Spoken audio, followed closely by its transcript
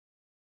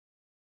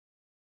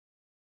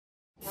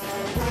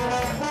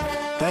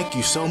Thank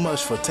you so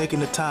much for taking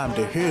the time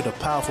to hear the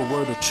powerful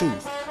word of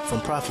truth from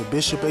Prophet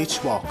Bishop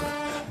H. Walker.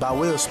 By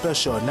way of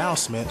special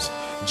announcements,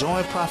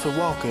 join Prophet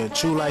Walker in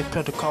True Life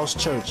Pentecost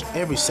Church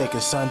every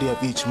second Sunday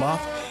of each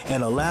month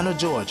in Atlanta,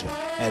 Georgia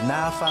at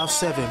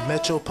 957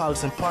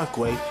 Metropolitan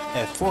Parkway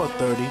at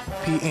 4:30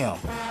 p.m.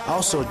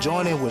 Also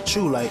join in with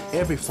True Light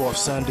every fourth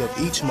Sunday of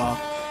each month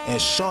in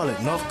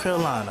Charlotte, North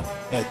Carolina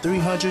at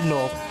 300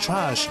 North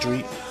Tryon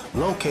Street,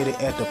 located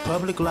at the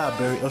Public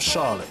Library of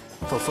Charlotte.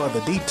 For further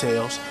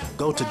details,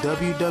 go to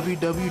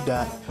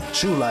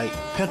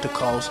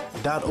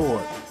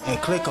www.truelightpentecost.org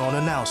and click on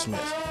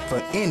announcements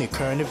for any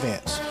current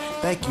events.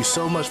 Thank you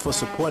so much for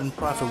supporting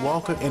Prophet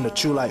Walker in the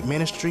True Light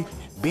Ministry.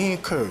 Be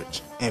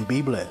encouraged and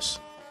be blessed.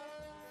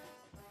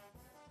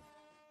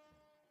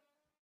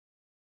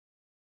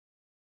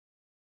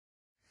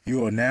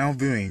 You are now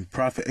viewing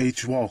Prophet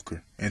H.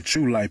 Walker in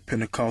True Light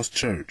Pentecost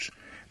Church.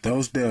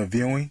 Those that are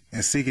viewing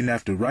and seeking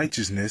after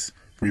righteousness,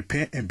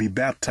 repent and be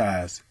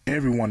baptized,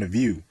 every one of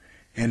you,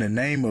 in the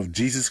name of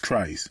Jesus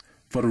Christ,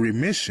 for the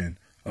remission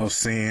of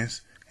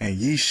sins, and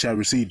ye shall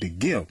receive the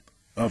gift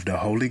of the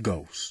Holy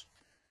Ghost.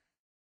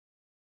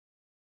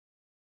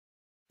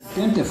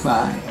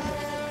 Identify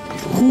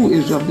who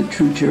is of the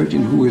true church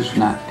and who is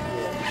not.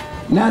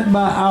 Not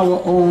by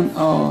our own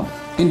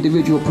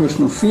individual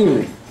personal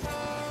feeling,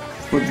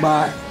 but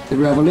by the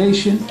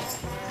revelation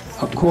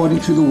according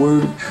to the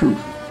word of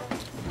truth,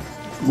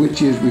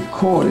 which is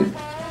recorded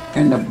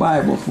in the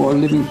Bible for a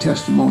living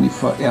testimony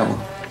forever.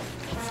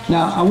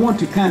 Now, I want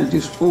to kind of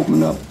just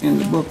open up in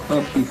the book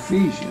of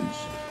Ephesians.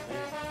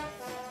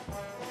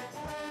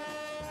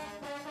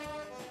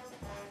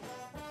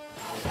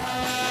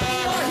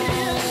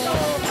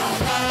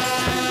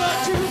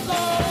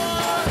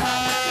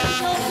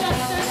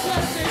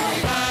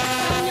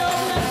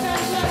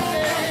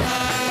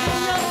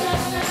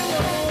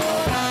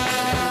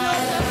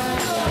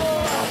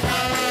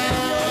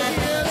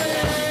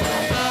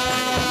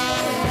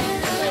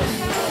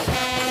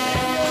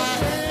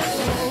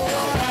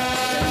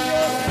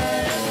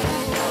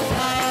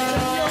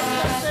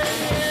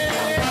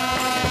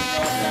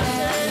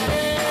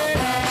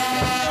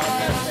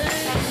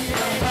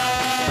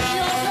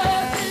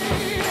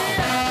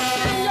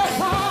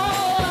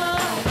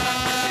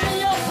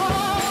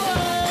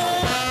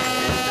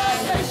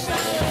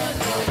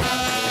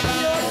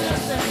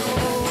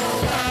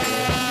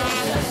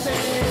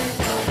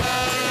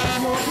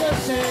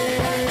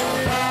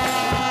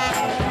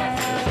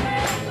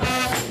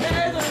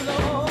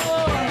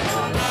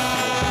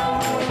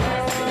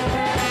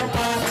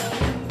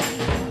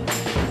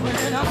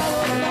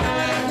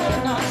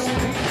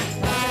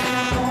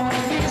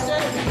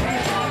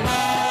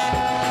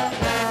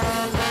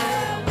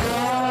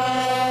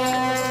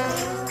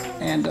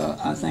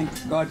 I thank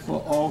God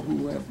for all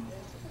who have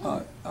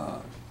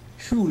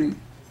truly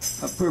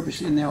a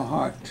purpose in their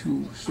heart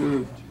to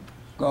serve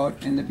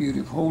God in the beauty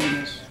of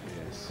holiness,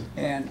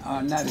 and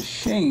are not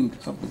ashamed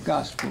of the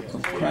gospel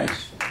of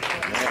Christ.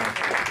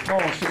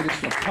 Paul said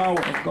it's the power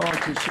of God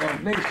to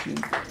salvation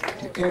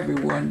to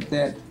everyone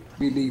that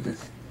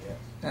believeth.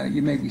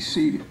 You may be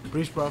seated.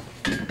 Preach,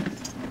 Prophet.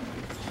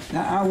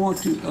 Now I want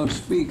to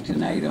speak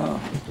tonight, I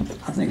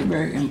think a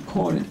very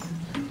important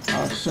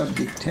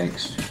subject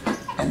text,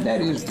 and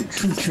that is the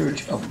true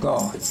church of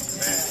God,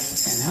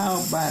 and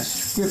how by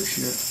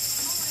Scripture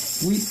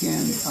we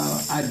can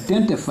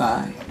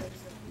identify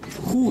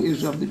who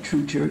is of the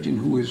true church and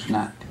who is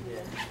not.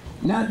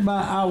 Not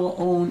by our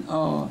own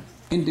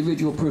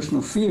individual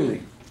personal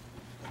feeling,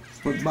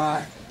 but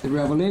by the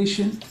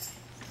revelation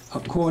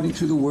according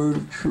to the word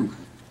of truth,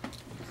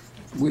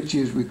 which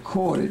is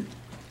recorded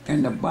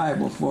in the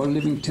Bible for a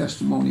living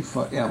testimony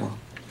forever.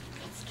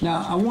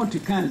 Now, I want to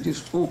kind of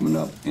just open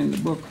up in the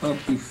book of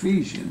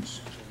Ephesians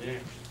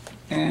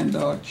and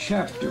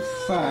chapter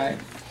 5,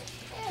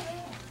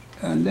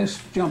 and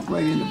let's jump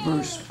right into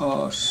verse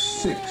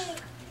 6.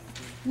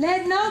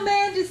 Let no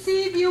man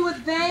deceive you with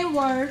vain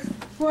words,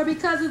 for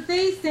because of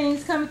these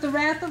things cometh the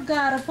wrath of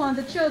God upon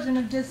the children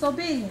of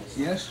disobedience.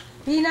 Yes.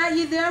 Be not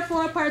ye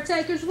therefore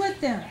partakers with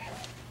them.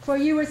 For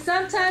you were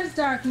sometimes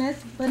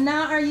darkness, but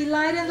now are ye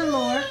light in the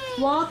Lord.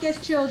 Walk as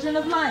children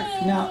of light.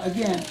 Now,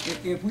 again,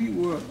 if we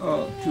were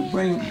to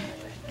bring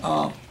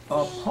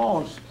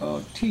Paul's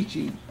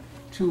teaching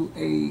to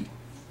a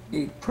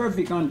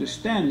perfect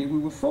understanding, we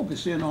would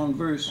focus in on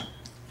verse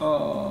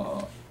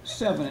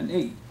 7 and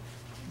 8.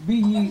 Be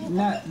ye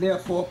not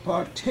therefore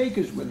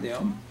partakers with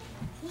them,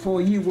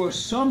 for ye were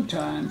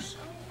sometimes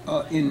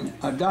in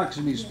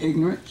darkness, means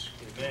ignorance,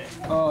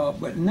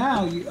 but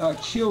now ye are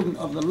children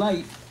of the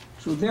light.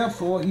 So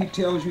therefore he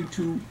tells you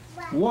to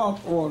walk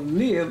or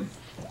live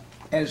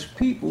as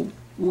people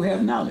who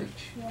have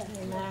knowledge.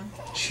 Amen.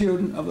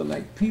 Children of the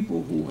light,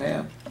 people who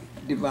have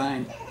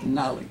divine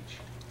knowledge.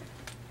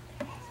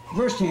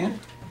 Verse 10.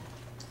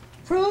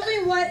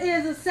 Proving what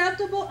is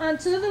acceptable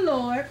unto the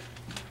Lord,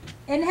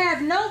 and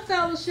have no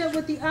fellowship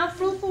with the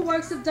unfruitful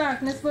works of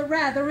darkness, but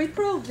rather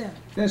reprove them.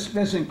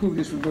 Let's include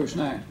this with verse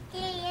 9.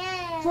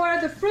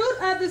 For the fruit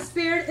of the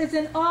Spirit is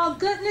in all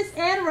goodness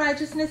and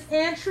righteousness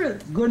and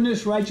truth.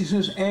 Goodness,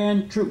 righteousness,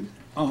 and truth.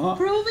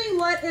 Proving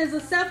what is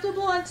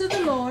acceptable unto the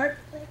Lord,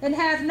 and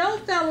have no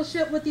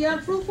fellowship with the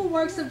unfruitful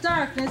works of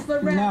darkness,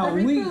 but rather now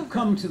reprove we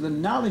come to the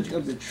knowledge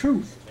of the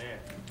truth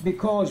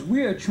because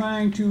we are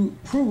trying to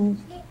prove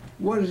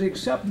what is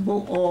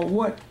acceptable or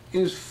what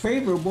is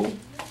favorable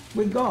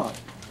with God.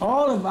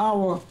 All of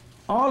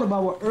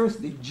our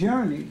earthly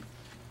journey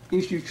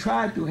is to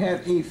try to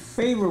have a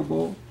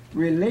favorable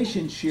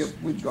relationship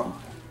with God.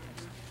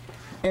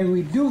 And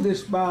we do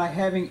this by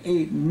having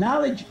a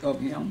knowledge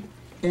of Him,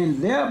 and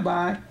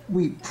thereby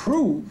we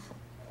prove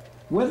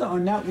whether or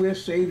not we're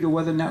saved or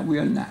whether or not we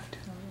are not.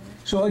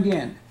 So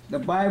again, the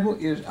Bible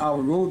is our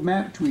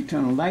roadmap to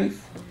eternal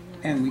life,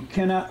 and we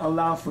cannot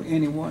allow for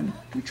anyone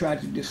to try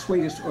to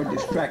dissuade us or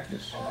distract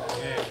us.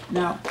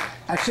 Now,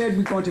 I said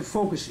we're going to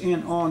focus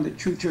in on the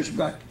true church of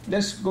God.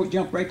 Let's go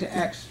jump right to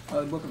Acts,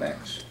 the book of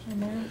Acts.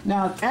 Amen.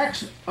 Now,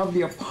 Acts of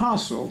the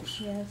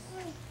Apostles Yes.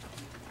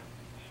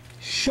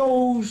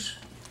 shows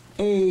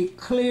a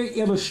clear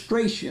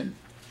illustration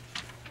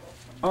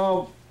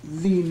of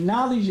the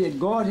knowledge that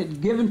God had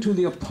given to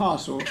the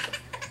apostles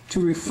to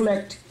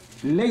reflect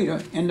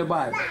later in the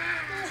Bible.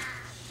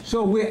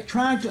 So we're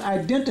trying to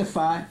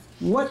identify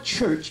what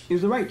church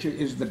is the right church.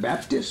 Is it the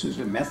Baptist? Is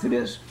it the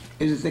Methodist?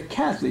 Is it the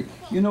Catholic?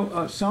 You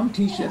know, some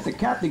teach that the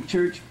Catholic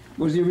Church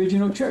was the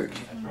original church.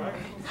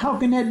 How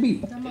can that be?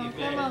 Come on,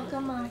 come on,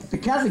 come on. The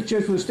Catholic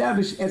Church was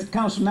established at the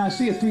Council of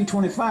Nicaea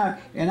 325,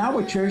 and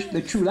our church,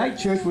 the True Light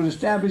Church, was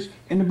established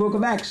in the book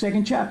of Acts,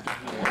 2nd chapter.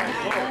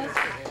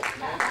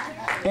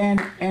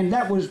 And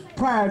that was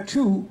prior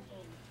to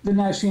the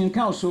Nicene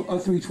Council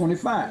of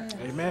 325.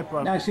 Amen,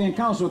 brother. Nicene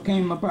Council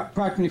came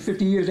approximately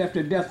 50 years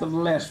after the death of the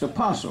last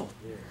apostle.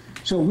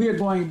 So we're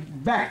going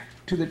back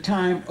to the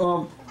time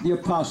of the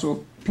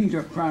apostle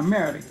Peter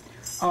primarily.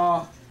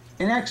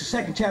 In Acts, the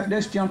 2nd chapter,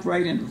 let's jump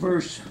right into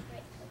verse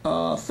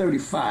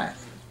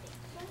 35.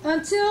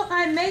 Until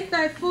I make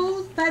thy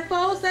foes thy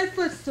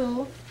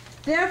footstool,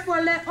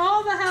 therefore let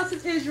all the house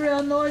of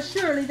Israel know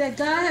assuredly that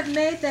God hath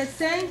made that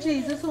same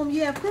Jesus whom ye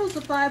have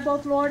crucified,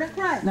 both Lord and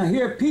Christ. Now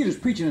here Peter's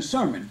preaching a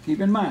sermon,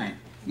 keep in mind.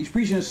 He's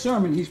preaching a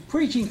sermon. He's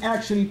preaching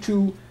actually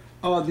to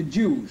the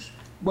Jews.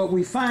 But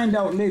we find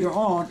out later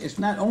on it's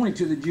not only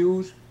to the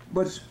Jews,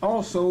 but it's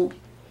also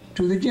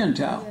to the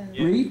Gentiles.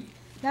 Yeah. Read.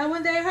 Now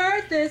when they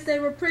heard this, they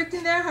were pricked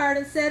in their heart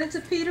and said unto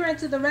Peter and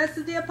to the rest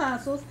of the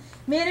apostles,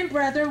 Men and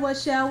brethren, what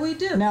shall we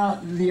do? Now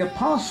the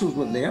apostles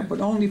were there,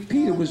 but only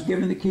Peter was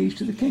given the keys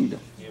to the kingdom.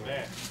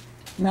 Amen.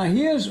 Now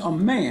here's a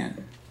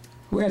man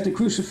who at the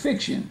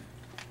crucifixion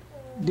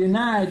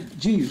denied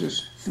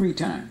Jesus 3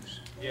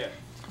 times. Yeah.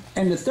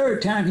 And the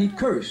 3rd time he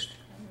cursed.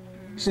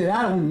 He said,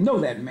 I don't know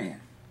that man.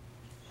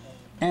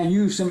 And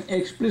used some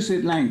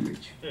explicit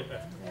language.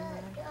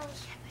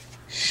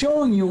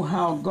 Showing you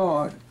how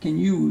God can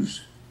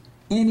use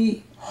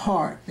any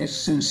heart that's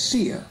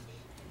sincere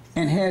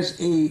and has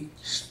a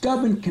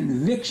stubborn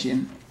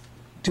conviction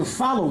to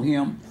follow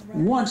Him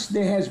once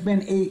there has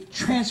been a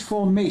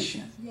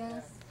transformation.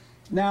 Yes.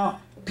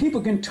 Now,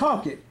 people can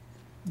talk it,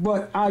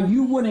 but are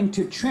you willing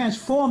to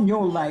transform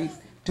your life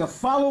to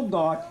follow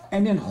God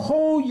and then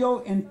hold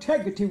your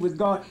integrity with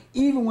God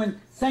even when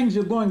things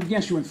are going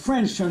against you, when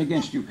friends turn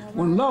against you,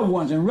 when loved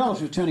ones and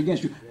relatives turn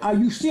against you? Are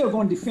you still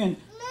going to defend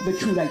the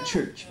True Light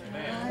Church?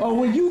 Or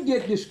when you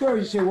get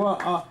discouraged, you say,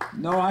 well,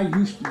 no, I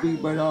used to be,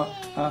 but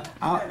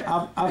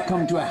I've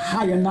come to a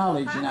higher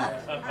knowledge now.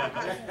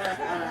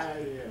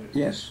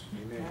 Yes.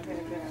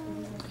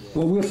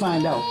 Well, we'll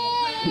find out.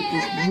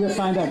 We'll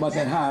find out about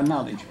that higher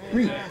knowledge.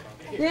 Read.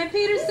 Then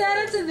Peter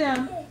said unto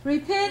them,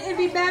 Repent and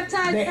be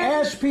baptized. They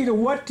asked Peter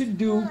what to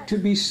do to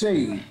be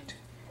saved.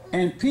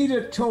 And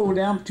Peter told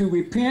them to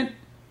repent.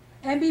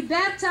 And be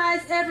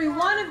baptized every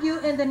one of you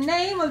in the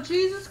name of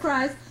Jesus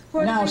Christ.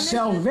 For Now, the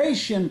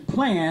salvation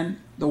plan,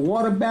 the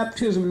water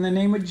baptism in the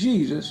name of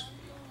Jesus,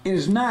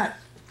 is not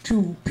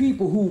to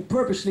people who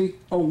purposely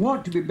or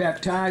want to be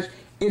baptized.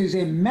 It is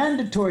a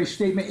mandatory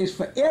statement. It's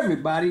for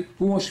everybody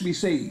who wants to be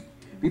saved.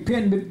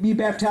 Repent and be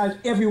baptized,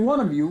 every one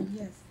of you.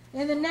 Yes.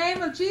 In the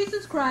name of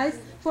Jesus Christ,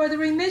 for the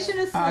remission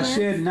of sins. I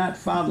said not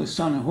Father,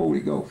 Son, and Holy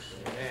Ghost,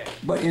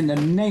 but in the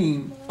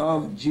name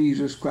of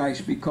Jesus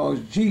Christ, because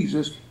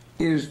Jesus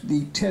is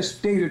the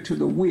testator to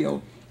the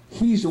will.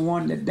 He's the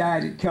one that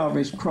died at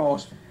Calvary's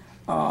cross.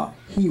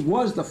 He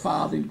was the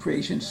Father in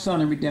creation,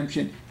 Son in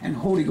redemption, and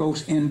Holy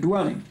Ghost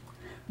indwelling.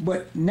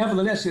 But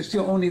nevertheless, there's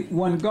still only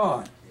one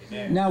God.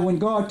 Amen. Now, when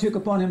God took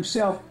upon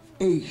Himself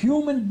a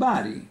human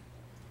body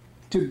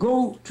to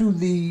go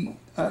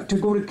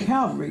to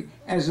Calvary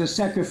as a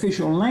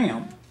sacrificial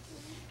lamb,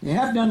 you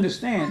have to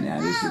understand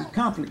now, this is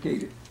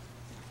complicated.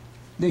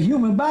 The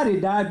human body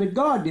died, but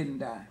God didn't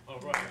die. All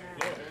right.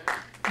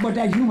 But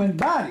that human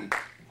body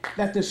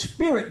that the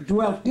Spirit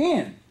dwelt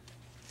in,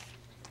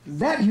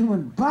 that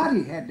human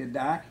body had to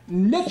die,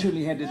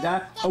 literally had to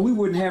die, or we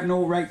wouldn't have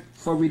no right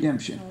for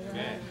redemption.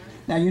 Amen.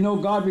 Now, you know,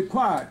 God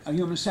required a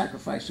human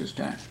sacrifice this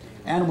time.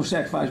 Animal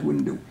sacrifice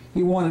wouldn't do.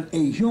 He wanted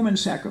a human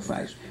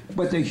sacrifice.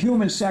 But the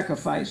human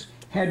sacrifice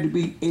had to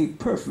be a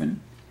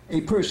person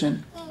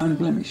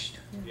unblemished,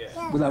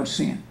 without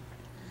sin.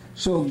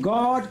 So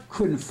God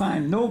couldn't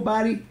find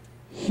nobody.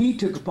 He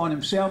took upon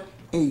himself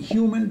a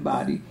human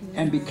body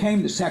and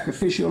became the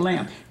sacrificial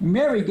lamb.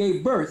 Mary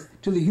gave birth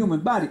to the human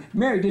body.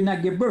 Mary did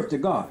not give birth to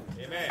God.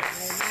 Amen.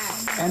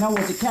 And I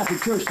want the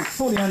Catholic Church to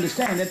fully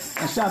understand it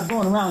and stop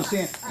going around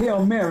saying,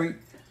 Hail Mary,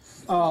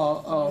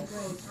 full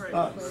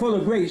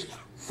of grace,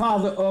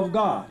 Father of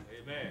God.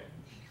 Amen.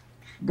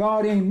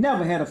 God ain't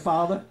never had a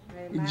father.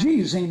 Amen.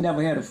 Jesus ain't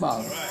never had a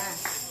father.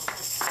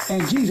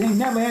 And Jesus ain't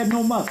never had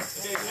no mother.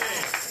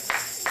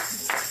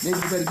 Maybe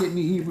you better get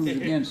me Hebrews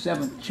again,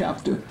 7th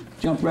chapter.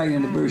 Jump right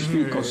into verse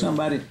 3, because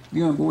somebody,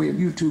 young boy of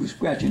YouTube, is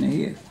scratching their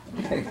head.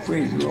 Hey,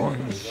 praise the Lord.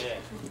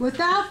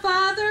 Without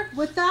father,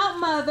 without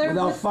mother.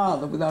 Without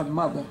father, without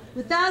mother.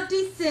 Without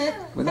descent.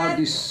 Without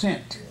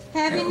descent.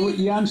 Having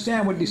you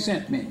understand what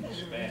descent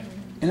means?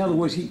 In other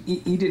words, he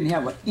didn't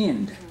have an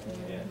end.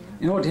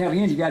 In order to have an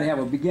end, you got to have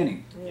a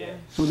beginning.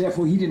 So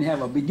therefore, he didn't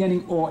have a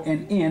beginning or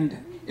an end.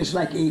 It's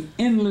like an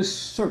endless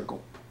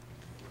circle.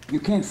 You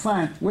can't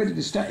find where did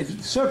it start. If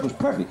the circle is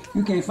perfect,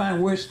 you can't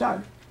find where it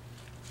started.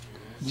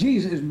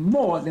 Jesus is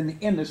more than the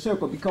end of the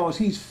circle, because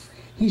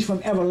he's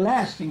from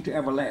everlasting to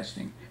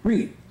everlasting.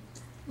 Read.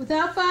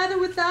 Without father,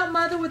 without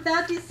mother,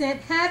 without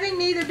descent, having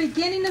neither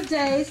beginning of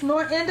days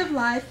nor end of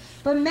life,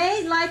 but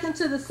made like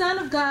unto the Son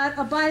of God,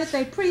 abideth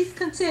a priest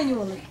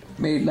continually.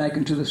 Made like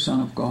unto the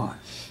Son of God.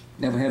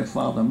 Never had a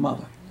father or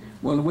mother.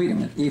 Well, wait a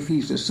minute. If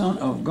he's the Son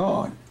of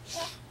God,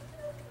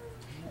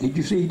 did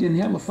you say he didn't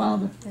have a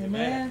father?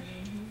 Amen.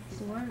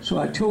 So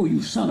I told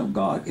you, Son of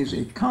God is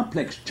a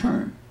complex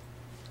term.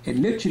 It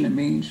literally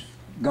means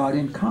God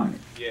incarnate,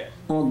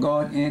 or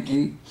God in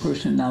a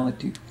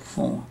personality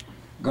form,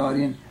 God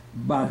in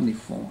bodily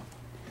form.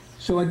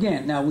 So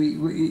again, now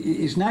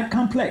it's not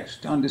complex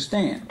to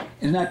understand.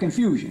 It's not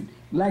confusion.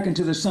 Likened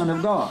to the Son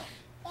of God,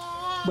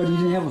 but he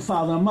didn't have a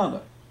father or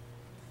mother.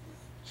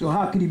 So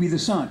how could he be the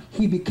Son?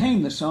 He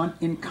became the Son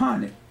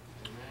incarnate.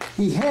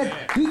 He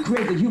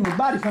created the human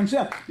body for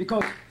himself,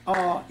 because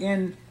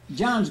in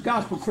John's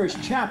Gospel,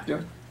 1st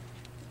chapter,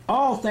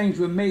 all things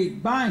were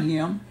made by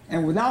him,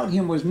 and without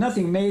him was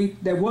nothing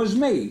made that was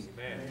made.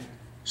 Amen.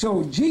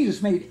 So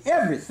Jesus made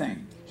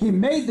everything. He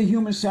made the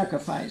human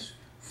sacrifice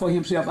for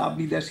himself. I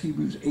believe that's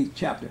Hebrews 8th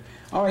chapter.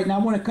 All right, now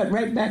I want to cut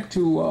right back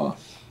to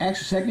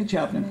Acts 2nd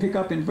chapter and pick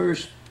up in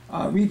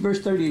read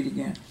verse 38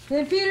 again.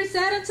 Then Peter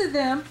said unto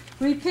them,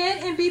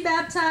 Repent and be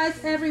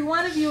baptized every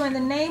one of you in the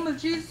name of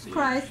Jesus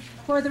Christ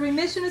for the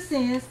remission of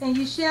sins, and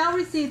you shall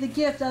receive the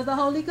gift of the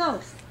Holy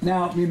Ghost.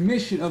 Now,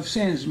 remission of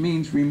sins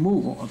means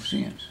removal of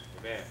sins.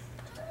 Amen.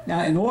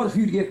 Now, in order for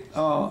you to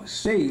get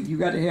saved, you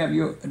got to have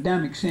your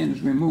Adamic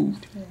sins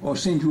removed, or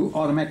sins you were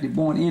automatically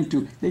born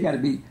into. They got to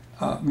be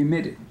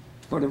remitted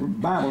for the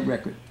Bible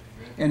record.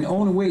 And the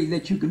only way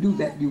that you can do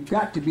that, you've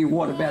got to be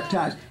water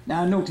baptized.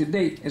 Now, I know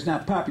today it's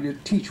not popular to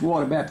teach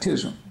water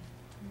baptism.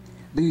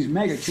 These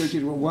mega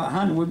churches, well,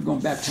 how in the world are we going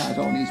to baptize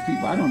all these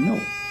people? I don't know.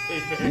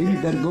 Maybe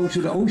you better go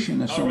to the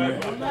ocean or somewhere.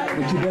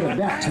 But you better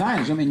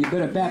baptize them, and you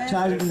better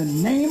baptize them in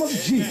the name of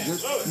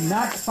Jesus,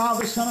 not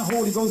Father, Son, and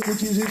Holy Ghost,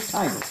 which is his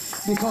title.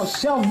 Because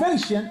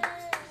salvation,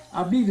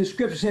 I believe the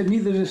scripture said,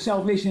 neither is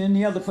salvation in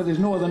any other, for there's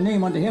no other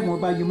name under heaven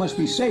whereby you must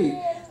be saved.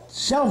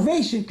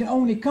 Salvation can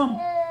only come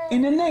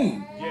in the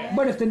name.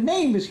 But if the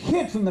name is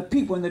hid from the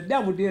people, and the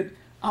devil did,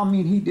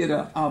 he did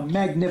a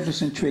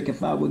magnificent trick,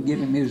 if I would give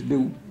him his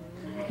due,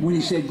 when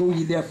he said, Go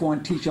ye therefore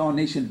and teach all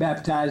nations,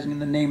 baptizing in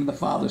the name of the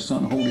Father,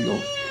 Son, and Holy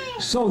Ghost.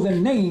 So the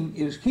name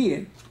is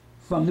hid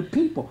from the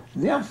people.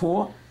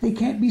 Therefore, they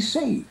can't be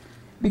saved,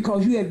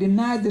 because you have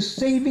denied the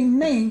saving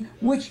name,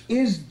 which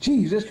is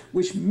Jesus,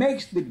 which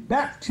makes the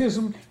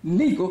baptism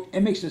legal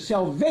and makes the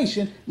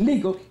salvation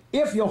legal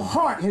if your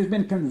heart has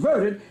been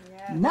converted,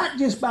 not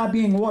just by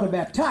being water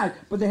baptized,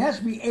 but there has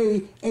to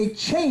be a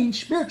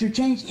change, spiritual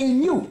change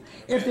in you.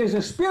 If there's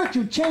a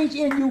spiritual change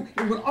in you,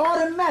 it will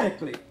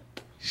automatically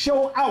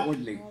show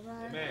outwardly.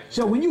 Amen.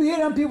 So when you hear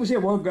them people say,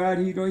 well, God,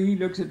 he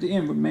looks at the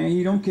inward, man.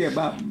 He don't care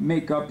about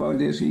makeup or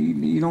this.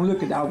 He don't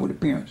look at the outward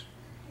appearance.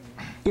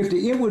 If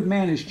the inward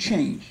man is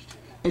changed,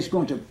 it's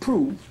going to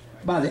prove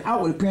by the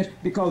outward appearance,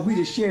 because we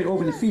just shared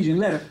over in the Ephesian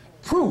letter,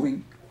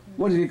 proving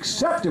what is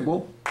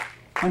acceptable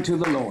unto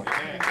the Lord.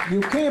 Amen. You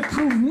can't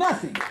prove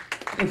nothing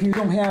if you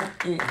don't have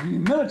a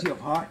humility of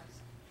heart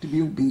to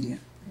be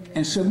obedient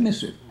and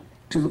submissive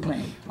to the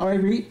plan. All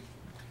right, read.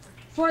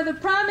 For the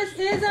promise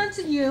is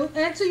unto you,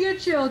 and to your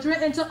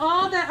children, and to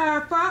all that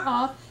are far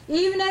off,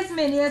 even as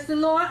many as the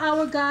Lord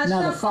our God shall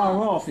call. Now the far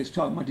off is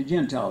talking about the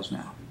Gentiles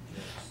now.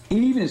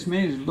 Even as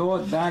many as the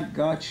Lord thy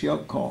God shall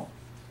call.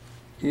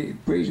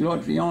 Praise the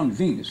Lord, beyond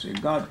Venus.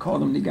 If God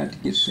called them, they got to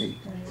get saved.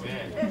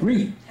 Amen.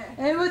 Read.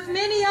 And with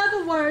many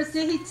other words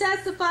did he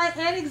testify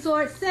and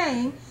exhort,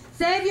 saying,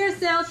 Save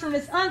yourselves from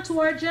this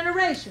untoward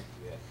generation.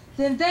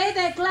 Then they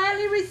that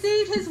gladly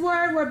received his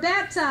word were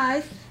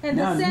baptized, and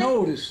now the same...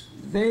 notice,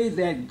 they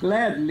that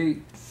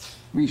gladly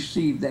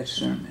received that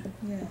sermon.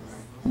 Yes.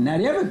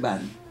 Not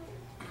everybody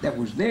that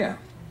was there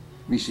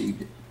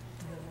received it.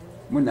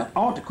 when the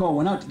altar call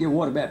went out to get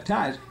water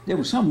baptized, there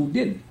were some who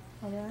didn't.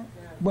 Alright.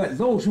 But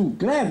those who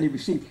gladly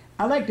received,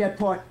 I like that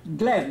part,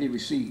 gladly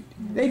received.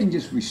 They didn't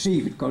just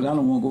receive it because I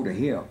don't want to go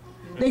to hell.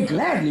 They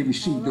gladly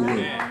received the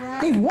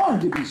word. They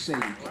wanted to be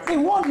saved. They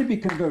wanted to be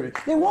converted.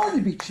 They wanted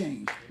to be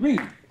changed.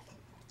 Read.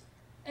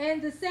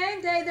 And the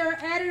same day there were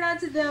added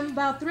unto them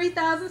about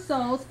 3,000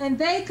 souls, and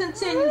they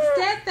continued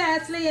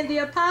steadfastly in the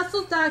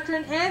apostles'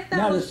 doctrine and fellowship.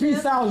 Now the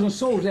 3,000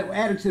 souls that were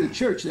added to the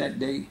church that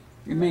day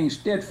remained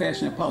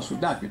steadfast in the apostles'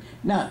 doctrine.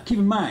 Now keep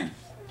in mind,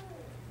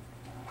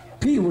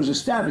 Peter was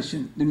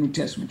establishing the New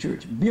Testament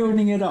church,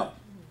 building it up.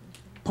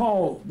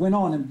 Paul went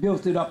on and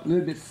built it up a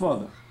little bit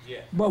further. Yeah.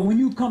 But when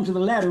you come to the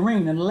latter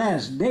rain in the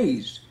last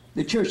days,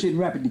 the church is in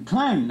rapid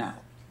decline now.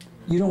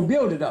 You don't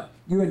build it up.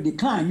 You're in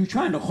decline. You're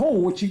trying to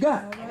hold what you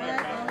got.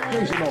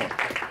 Praise the Lord.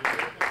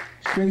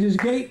 Straight is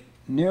the gate,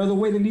 narrow the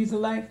way that leads to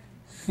life,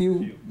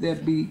 few there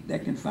be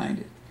that can find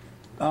it.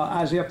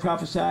 Isaiah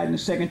prophesied in the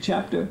 2nd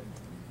chapter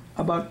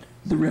about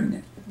the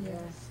remnant.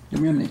 Yes.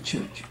 The remnant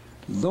church.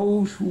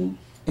 Those who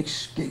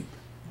escape.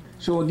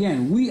 So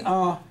again, we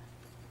are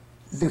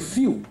the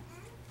few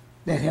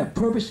that have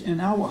purpose in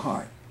our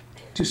heart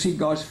to see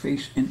God's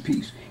face in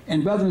peace.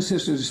 And brothers and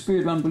sisters, the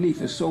spirit of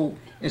unbelief is so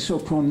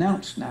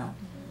pronounced now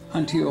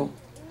until,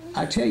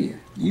 I tell you,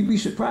 you'd be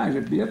surprised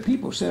if there are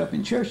people set up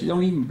in churches that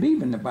don't even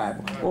believe in the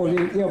Bible. Or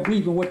they'll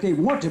believe in what they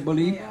want to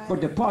believe,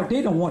 but the part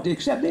they don't want to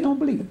accept, they don't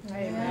believe it.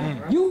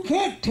 Amen. You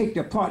can't take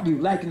the part you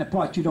like and the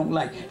part you don't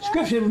like.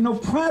 Scripture has no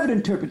private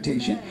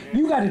interpretation.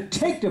 You got to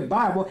take the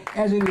Bible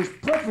as it is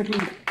perfectly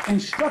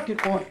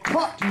instructed or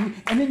taught to you,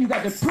 and then you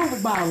got to prove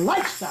it by a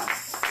lifestyle.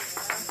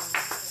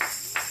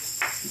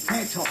 You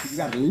can't talk it, you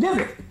got to live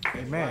it.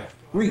 Amen.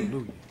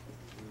 Read.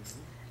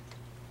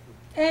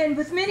 And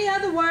with many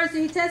other words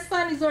he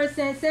testified and exhorted,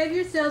 saying, Save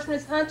yourselves from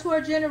this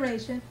untoward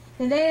generation.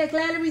 And they that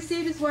gladly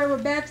received his word were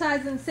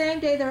baptized in the same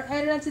day. There were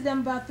added unto them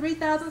about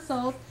 3,000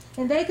 souls.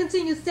 And they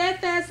continued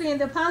steadfastly in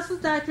the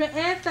apostles' doctrine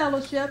and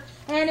fellowship,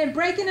 and in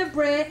breaking of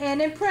bread,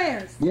 and in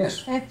prayers.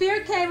 Yes. And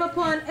fear came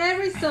upon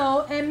every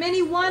soul, and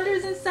many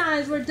wonders and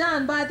signs were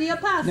done by the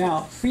apostles.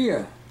 Now,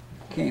 fear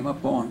came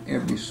upon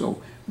every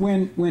soul.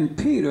 When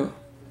Peter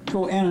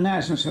told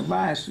Ananias and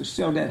Sapphira to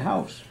sell that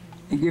house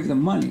and give the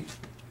money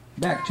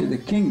back to the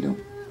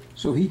kingdom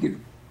so he could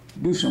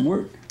do some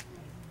work,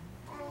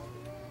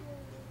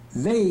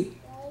 they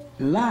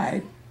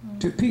lied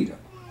to Peter.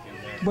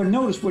 But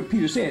notice what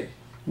Peter said.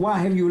 Why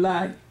have you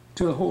lied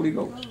to the Holy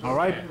Ghost? All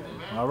right.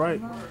 All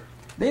right.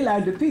 They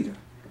lied to Peter.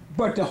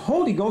 But the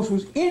Holy Ghost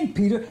was in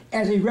Peter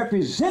as a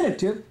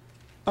representative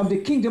of the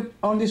kingdom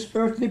on this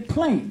earthly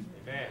plane.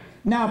 Amen.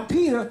 Now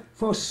Peter,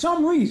 for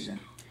some reason,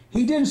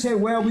 he didn't say,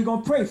 well, we're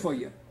going to pray for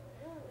you.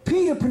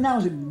 Peter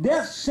pronounced a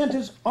death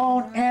sentence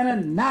on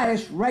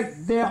Ananias right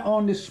there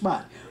on the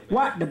spot.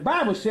 What the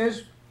Bible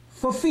says,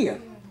 for fear.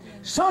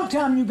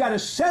 Sometimes you got to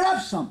set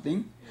up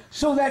something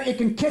so that it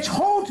can catch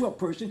hold to a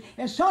person,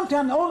 and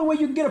sometimes the only way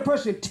you can get a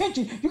person's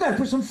attention, you got to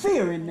put some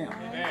fear in there.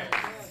 Amen.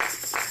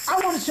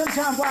 I wonder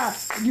sometimes why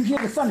you hear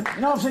the thunder,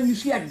 and all of a sudden you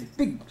see that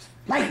big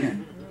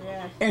lightning.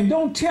 Yeah. And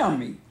don't tell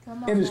me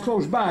if it's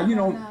close by, you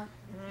know,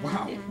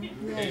 wow,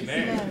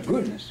 Amen.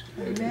 Goodness.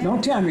 Amen.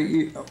 Don't tell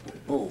me,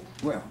 oh,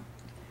 well,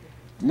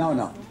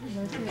 no.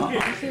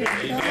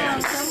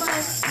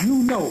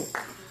 You know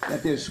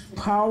that there's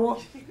power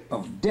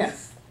of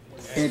death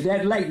if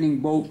that lightning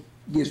bolt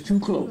gets too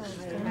close.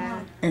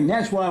 And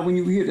that's why when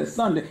you hear the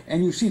thunder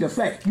and you see the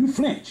flash, you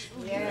flinch.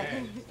 Yeah.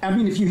 I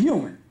mean, if you're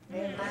human.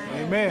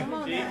 Amen.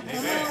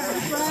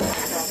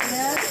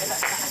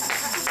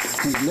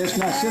 Let's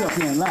not sit up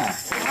here and lie.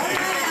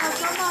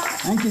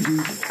 Thank you,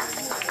 Jesus.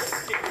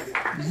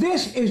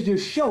 This is to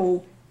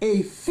show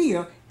a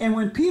fear, and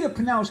when Peter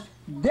pronounced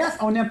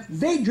death on them,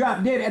 they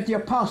dropped dead at the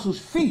apostles'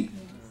 feet.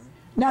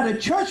 Now the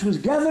church was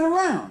gathered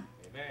around.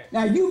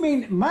 Now you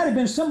mean might have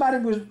been somebody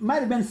might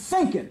have been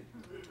thinking,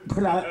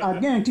 but I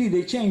guarantee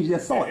they changed their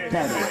thought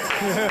pattern.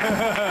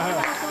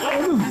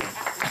 Hallelujah.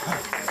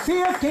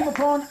 Fear came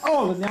upon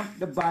all of them,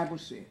 the Bible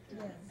said.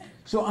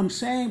 So I'm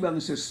saying,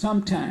 brothers and sisters,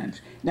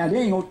 sometimes, now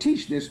they ain't going to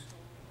teach this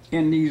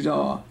in these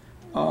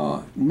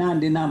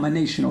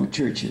non-denominational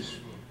churches,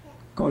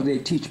 because they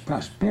teach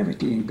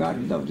prosperity and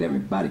God loves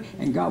everybody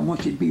and God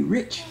wants you to be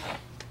rich.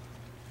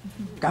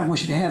 God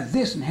wants you to have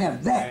this and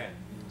have that.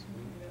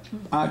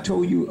 I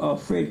told you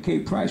Fred K.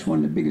 Price, one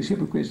of the biggest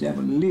hypocrites that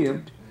ever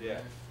lived,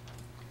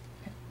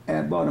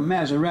 bought a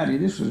Maserati.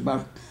 This was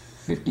about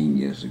 15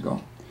 years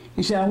ago.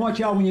 He said, I want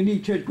y'all, when you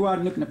leave church, go out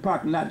and look in the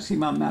parking lot to see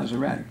my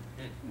Maserati.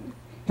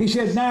 He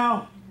said,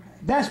 now,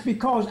 that's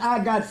because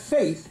I got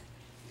faith,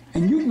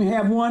 and you can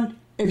have one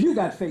if you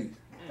got faith.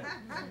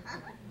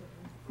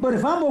 But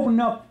if I'm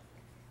opening up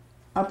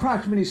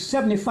approximately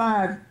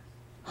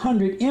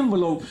 7,500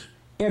 envelopes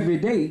every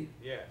day,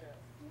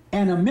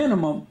 and a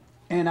minimum,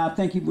 and I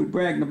think he was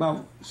bragging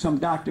about some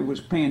doctor was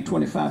paying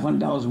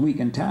 $2,500 a week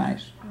in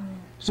tithes.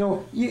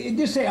 So you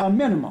just say a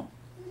minimum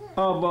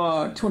of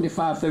 $25,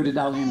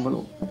 $30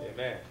 envelope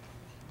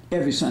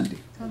every Sunday.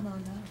 Come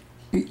on now.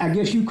 I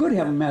guess you could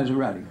have a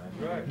Maserati.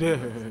 Right. Yeah.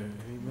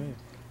 Amen.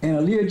 And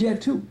a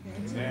Learjet too.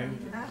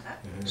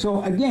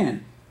 So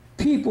again,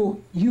 people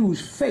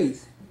use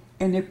faith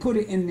and they put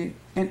it in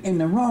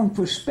the wrong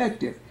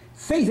perspective.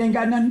 Faith ain't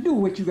got nothing to do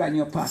with what you got in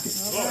your pocket.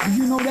 Do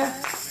you know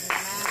that?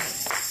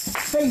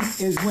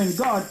 Faith is when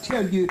God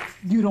tells you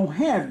you don't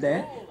have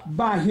that.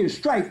 By his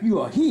stripes you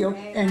are healed,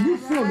 and you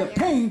feel the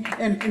pain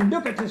and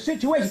look at the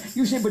situation.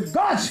 You say, but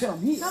God said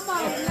I'm healed.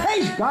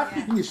 Praise God,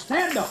 and you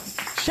stand up,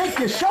 shake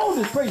your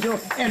shoulders, praise God,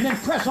 and then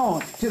press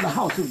on to the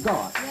house of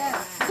God.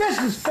 This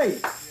is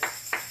faith.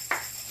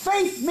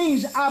 Faith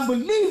means I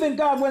believe in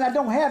God when I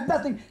don't have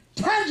nothing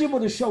tangible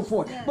to show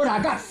for it, but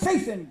I got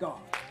faith in God.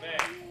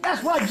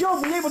 That's why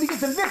Job was able to get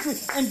the victory,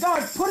 and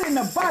God put it in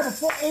the Bible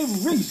for a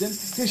reason,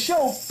 to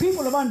show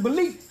people of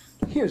unbelief,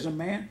 here's a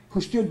man who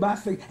stood by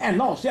faith and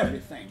lost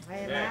everything.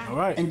 All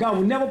right. And God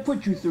would never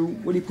put you through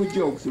what he put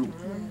Job through,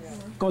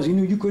 because he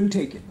knew you couldn't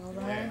take it.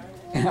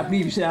 And I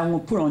believe he said, I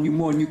won't put on you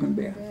more than you can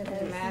bear.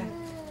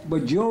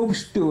 But Job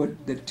stood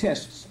the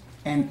tests,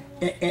 and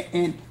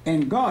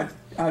God,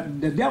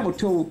 the devil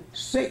told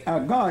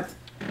God,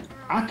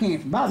 I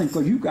can't bother him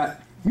because you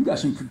got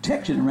some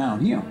protection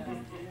around him.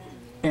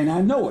 And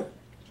I know it.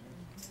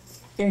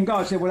 And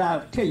God said, well,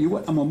 I'll tell you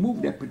what, I'm going to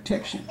move that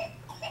protection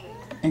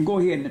and go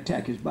ahead and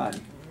attack his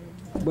body.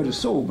 But his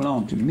soul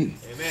belonged to me.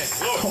 Amen.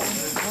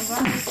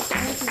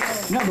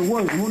 In other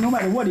words, no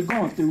matter what he's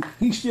going through,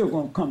 he's still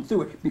going to come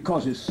through it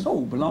because his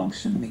soul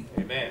belongs to me.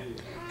 Amen.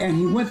 And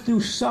he went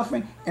through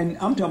suffering, and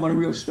I'm talking about a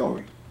real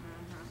story.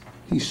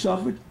 He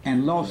suffered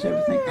and lost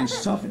everything, and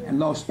suffered and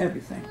lost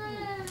everything.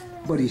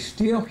 But he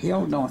still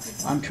held on.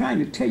 I'm trying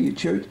to tell you,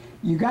 church,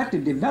 you got to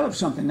develop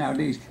something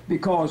nowadays,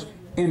 because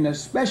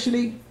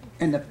especially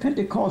in the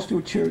Pentecostal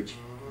church,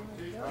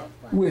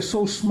 we're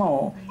so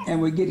small,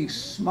 and we're getting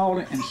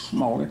smaller and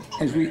smaller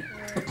as we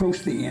approach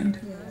the end.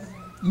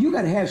 You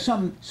got to have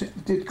something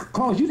to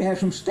cause you to have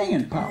some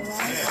staying power.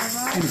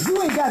 And if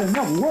you ain't got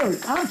enough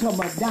words, I'm talking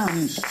about down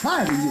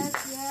inside of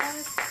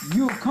you.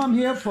 You come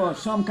here for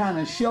some kind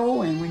of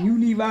show, and when you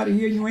leave out of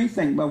here, you ain't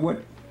thinking about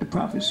what the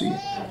prophet said.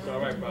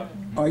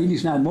 Or at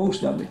least not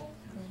most of it.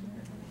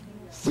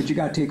 But you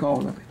got to take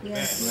all of it.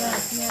 Now,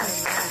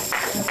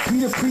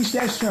 Peter preached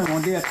that sermon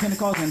on the day of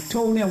Pentecost and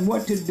told them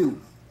what to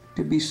do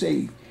to be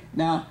saved.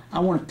 Now, I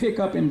want to pick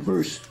up in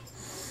verse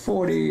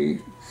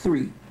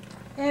 43.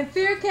 And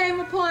fear came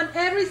upon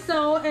every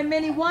soul, and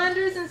many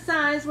wonders and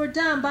signs were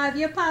done by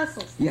the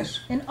apostles. Yes.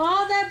 And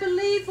all that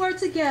believed were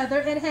together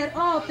and had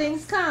all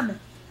things common.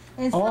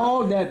 And so,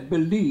 all that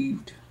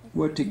believed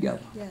were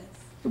together. Yes.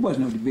 There was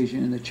no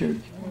division in the church.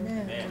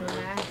 Amen.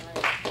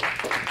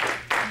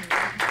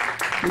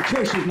 The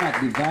church is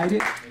not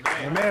divided.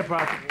 Amen,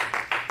 prophet.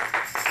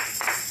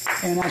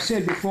 And I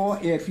said before,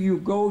 if you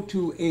go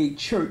to a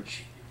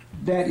church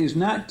that is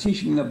not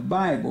teaching the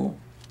Bible,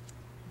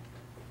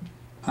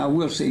 I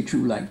will say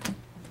True Light,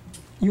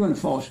 you're in a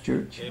false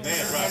church. Amen.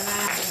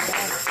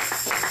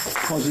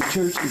 Because the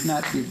church is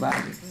not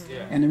divided.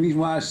 Yeah. And the reason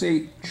why I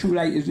say True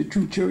Light is the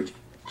true church,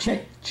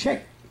 check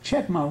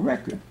my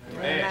record.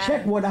 Amen.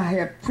 Check what I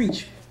have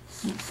preached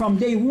from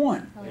day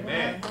one.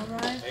 Amen.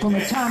 From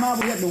the time I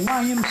was at the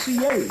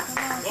YMCA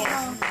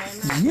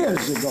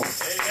years ago.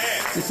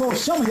 Amen. Before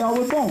some of y'all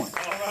were born.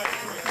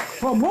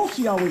 Before most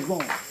of y'all was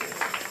born.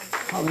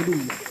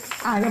 Hallelujah.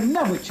 I have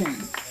never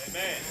changed.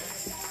 Amen.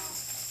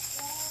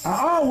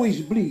 I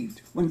always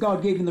believed when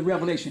God gave me the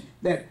revelation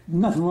that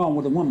nothing wrong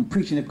with a woman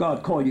preaching if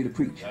God called you to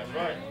preach. That's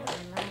right.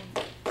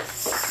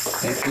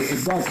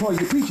 If God called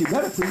you to preach, you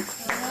better preach.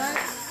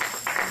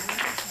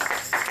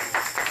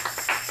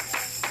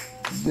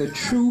 The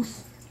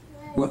truth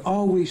will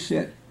always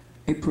set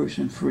a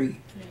person free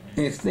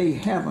if they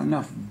have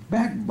enough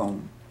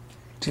backbone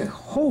to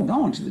hold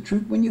on to the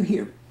truth when you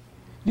hear it.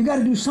 You got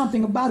to do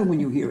something about it when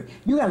you hear it.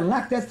 You got to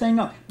lock that thing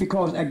up,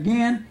 because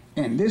again,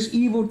 in this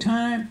evil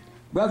time,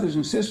 brothers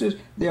and sisters,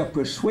 they'll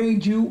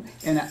persuade you,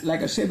 and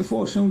like I said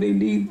before, as soon as they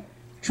leave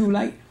True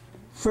Light,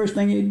 first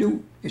thing they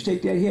do is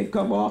take that head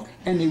cover off,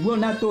 and they will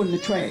not throw it in the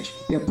trash.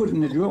 They'll put it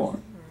in the drawer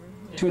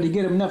till they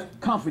get enough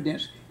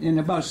confidence. In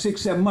about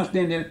 6-7 months,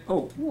 then they're,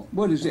 oh,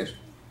 what is this?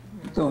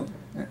 So,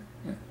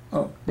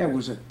 oh, that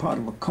was a part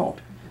of a cult.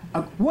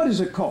 What is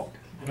a cult?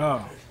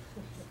 Oh.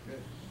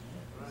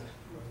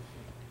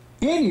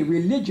 Any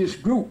religious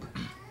group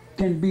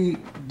can be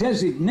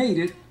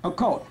designated a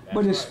cult.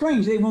 But it's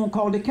strange they won't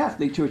call the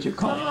Catholic Church a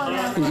cult.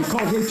 Is it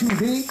called they're too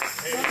big?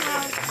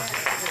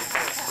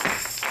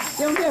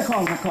 They don't dare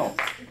call them a cult.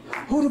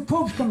 Oh, the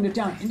Pope's coming to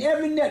town in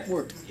every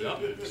network.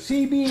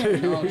 CBN,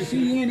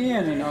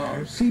 CNN,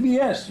 and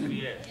CBS,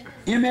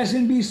 and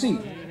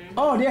MSNBC.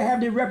 Oh, they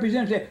have their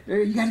representatives.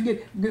 You got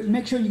to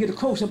make sure you get a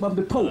close-up of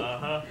the Pope.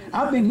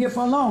 I've been here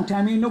for a long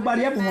time. Ain't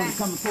nobody ever wanted to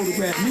come and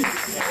photograph me.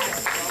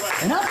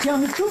 And I'm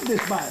telling the truth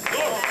this Bible.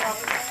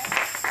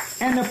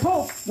 And the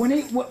Pope,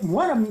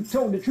 one of them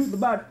told the truth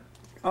about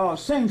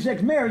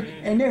same-sex marriage,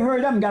 and they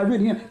heard up and got rid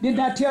of him. Didn't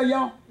I tell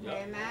y'all?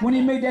 When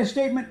he made that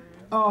statement,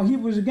 he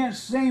was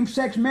against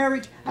same-sex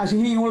marriage. I said,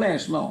 he ain't gonna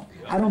last long.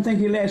 I don't think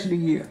he lasted a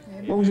year.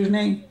 What was his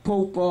name?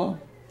 Pope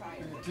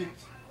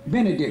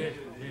Benedict.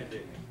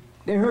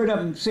 They heard of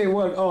him say,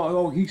 well,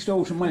 oh, he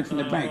stole some money from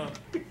the bank.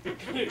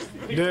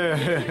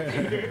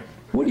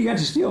 What do you got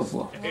to steal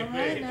for?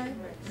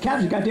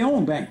 Catholics got their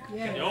own bank.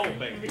 Yeah. Their own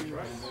bank.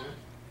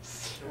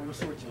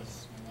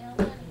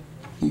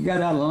 He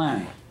got out of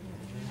line.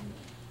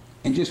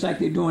 And just like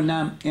they're doing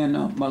now in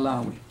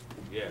Malawi,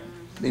 Yeah.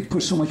 they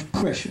put so much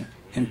pressure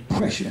and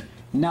pressure.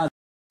 Now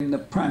the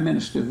prime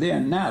minister there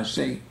now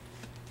say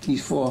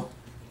he's for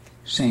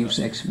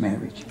same-sex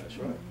marriage. That's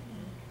right.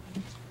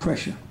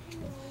 Pressure.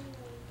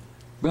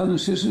 Brothers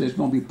and sisters, there's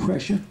going to be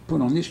pressure put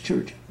on this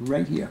church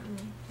right here.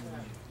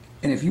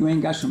 And if you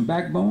ain't got some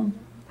backbone,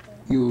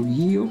 you'll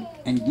yield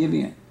and give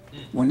in.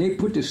 When they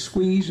put the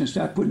squeeze and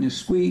start putting the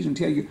squeeze and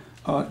tell you,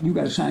 you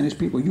got to sign this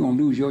paper, you're going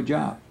to lose your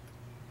job.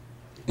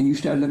 And you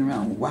start looking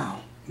around, wow,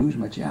 lose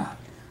my job.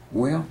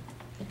 Well,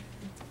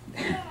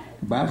 the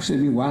Bible says,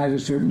 be wise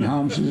as a serpent,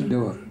 harmless as a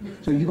dove.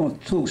 So you're going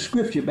to throw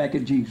scripture back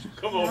at Jesus.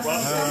 Come on,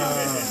 brother.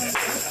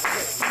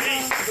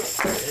 Amen.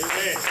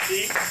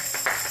 See?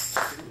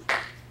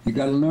 You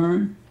got to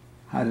learn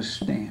how to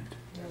stand.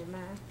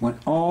 When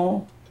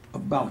all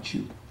about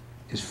you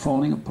is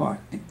falling apart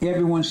and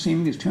everyone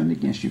seeming is turned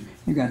against you,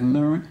 you got to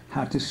learn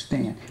how to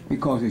stand,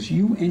 because it's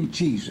you and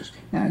Jesus.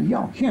 Now,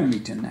 y'all hear me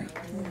tonight.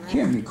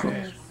 Hear me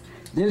close.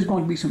 There's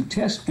going to be some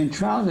tests and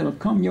trials that'll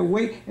come your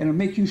way and it'll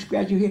make you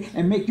scratch your head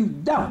and make you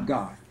doubt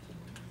God.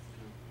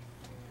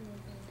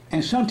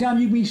 And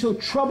sometimes you be so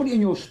troubled in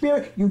your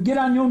spirit, you get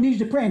on your knees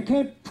to pray and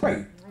can't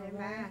pray.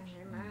 Amen.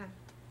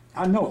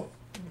 I know.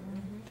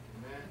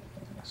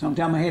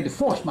 Sometimes I had to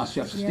force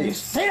myself to stay.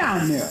 Stay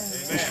down there.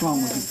 What's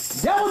wrong with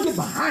you? Devil, get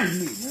behind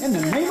me in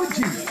the name of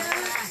Jesus.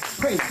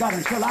 Praise God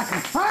until I can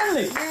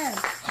finally,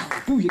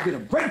 hallelujah, get a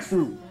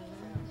breakthrough.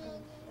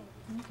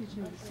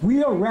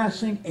 We are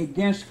wrestling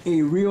against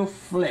a real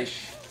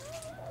flesh,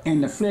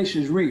 and the flesh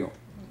is real.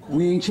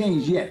 We ain't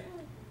changed yet.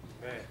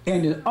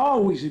 And there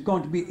always is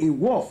going to be a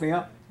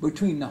warfare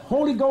between the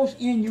Holy Ghost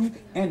in you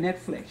and that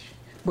flesh.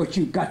 But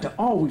you've got to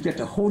always let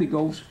the Holy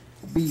Ghost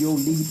be your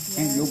lead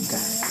and your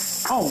guide.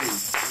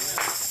 Always.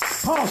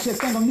 Paul said,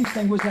 think on these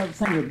things, which have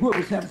things of good,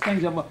 which have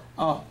things of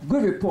a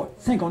good report.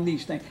 Think on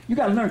these things. You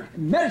got to learn,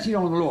 meditate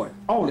on the Lord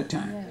all the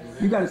time.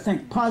 You got to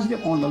think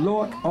positive on the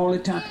Lord all the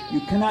time. You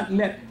cannot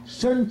let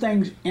certain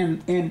things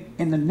in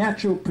the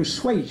natural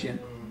persuasion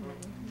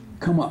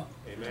come up.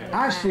 Amen.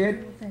 I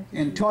said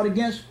and taught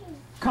against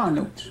car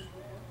notes.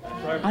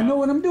 I know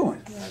what I'm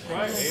doing. That's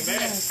right.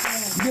 Amen.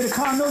 You get a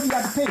car note, you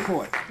got to pay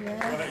for it.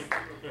 Right.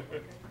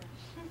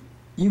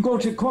 You go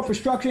to corporate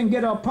structure and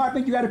get an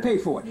apartment, you got to pay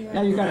for it.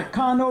 Now you got a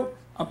car note,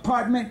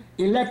 apartment,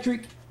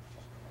 electric.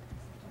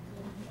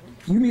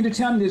 You mean to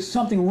tell me there's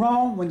something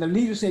wrong when the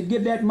leader said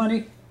give that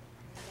money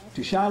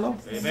to Shiloh?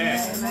 Amen.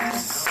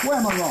 Where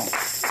am I wrong?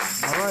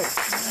 All right.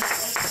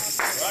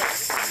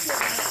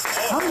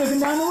 I'm looking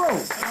down the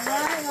road.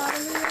 Amen.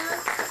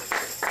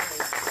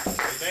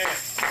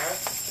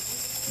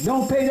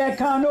 Don't pay that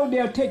car note,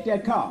 they'll take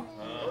that car.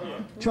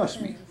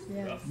 Trust me.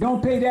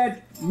 Don't pay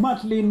that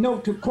monthly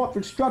note to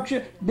corporate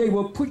structure, they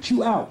will put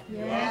you out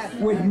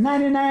with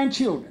 99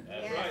 children.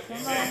 That's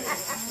right.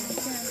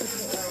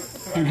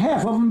 Amen. And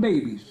half of them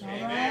babies.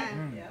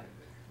 Amen.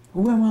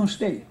 Where am I going to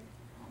stay?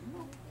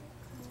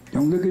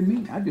 Don't look at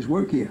me. I just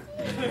work here.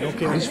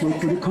 Okay. I just work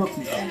for the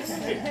company.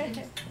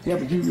 Yeah,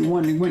 but you the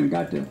one that went and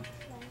got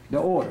the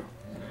order.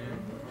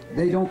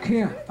 They don't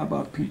care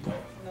about people.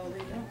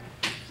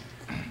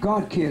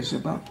 God cares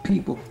about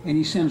people, and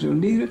he sends a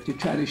leader to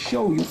try to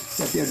show you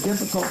that there are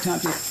difficult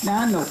times.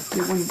 Now, I know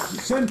that when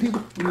certain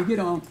people, when you get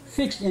on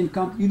fixed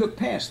income, you look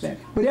past that.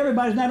 But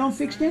everybody's not on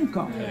fixed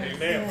income.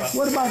 Amen.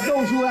 What about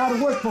those who are out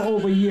of work for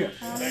over a year?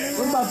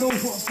 What about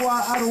those who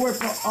are out of work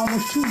for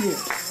almost 2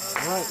 years?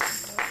 Right.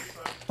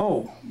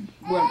 Oh,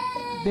 well,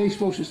 they're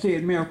supposed to stay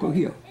at Miracle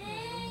Hill.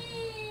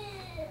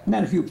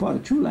 Not if you're part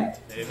of True Light.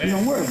 You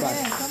don't worry about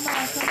it.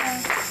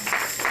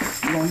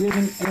 You're going to live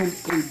in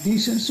a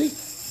decency,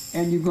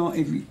 and you're going,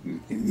 if you,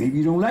 maybe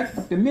you don't like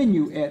the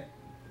menu at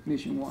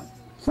Mission 1.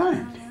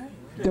 Fine.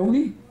 Don't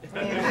eat.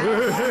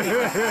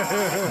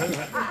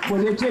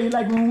 Well, they tell you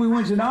like when we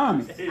went to the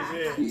army.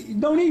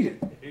 Don't eat it.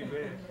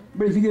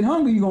 But if you get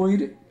hungry, you're going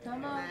to eat it.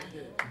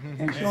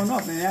 And sure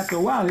enough, and after a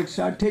while, it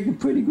started tasting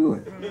pretty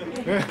good.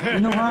 You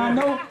know how I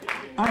know?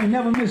 I ain't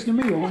never missed a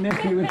meal. When it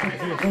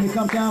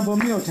comes time for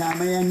meal time,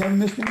 I ain't never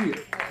missed a meal.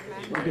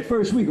 But the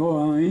first week,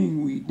 I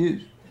ain't eat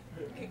this.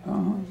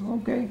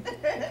 Okay.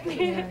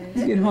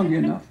 You get hungry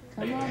enough.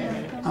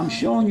 I'm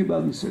showing you,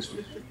 brothers and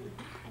sisters,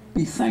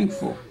 be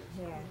thankful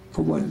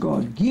for what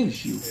God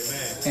gives you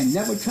and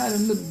never try to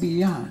look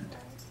beyond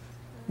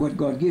what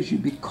God gives you,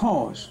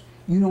 because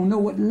you don't know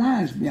what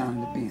lies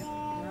beyond the bend.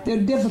 There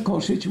are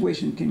difficult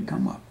situations can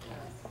come up.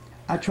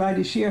 I tried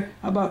to share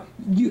about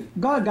you.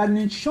 God got an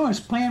insurance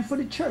plan for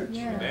the church.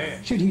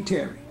 Should he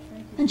tarry?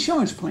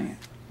 Insurance plan.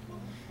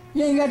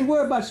 You ain't got to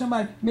worry about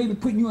somebody maybe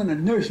putting you in a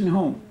nursing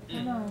home.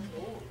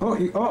 Oh,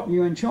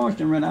 your insurance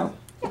done run out.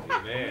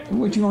 Amen.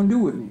 What you gonna do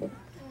with me?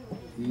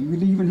 You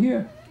leaving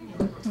here?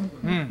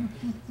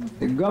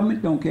 The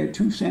government don't care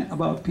 2 cents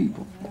about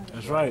people.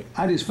 That's right.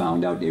 I just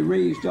found out they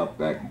raised up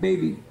that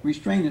baby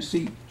restraining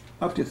seat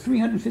up to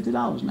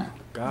 $350 now.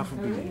 God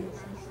forbid.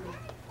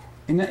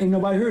 Ain't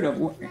nobody heard of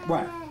it.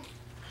 Why?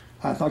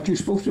 I thought you were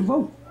supposed to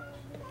vote.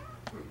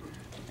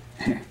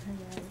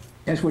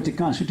 That's what the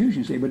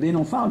Constitution says, but they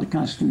don't follow the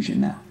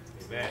Constitution now.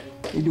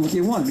 They do what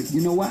they want to do.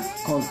 You know why?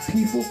 Because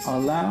people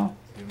allow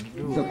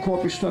the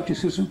corporate structure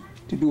system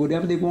to do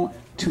whatever they want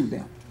to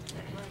them.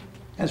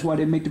 That's why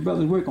they make the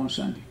brothers work on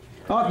Sunday.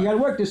 Oh, you got to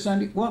work this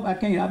Sunday. Well, I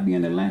can't. I'll be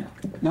in Atlanta.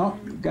 No,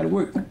 you got to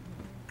work.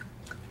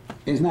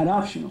 It's not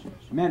optional.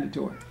 It's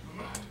mandatory.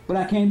 But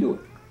I can't do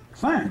it.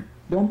 Fine.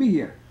 Don't be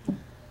here.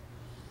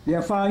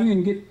 They'll fire you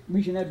and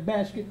reach in that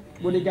basket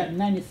where they got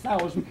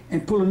 90,000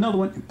 and pull another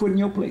one and put in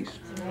your place.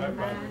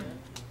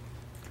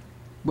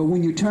 But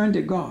when you turn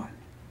to God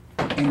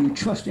and you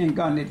trust in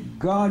God and let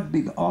God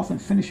be the author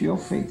and finisher of your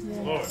faith.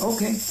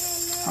 Okay.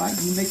 All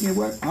right, you making it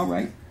work? All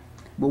right.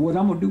 But what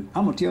I'm going to do,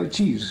 I'm going to tell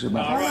Jesus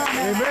about it.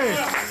 Amen.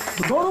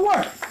 But go to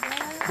work,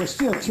 but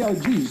still tell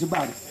Jesus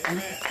about it.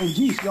 And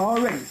Jesus is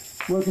already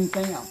working the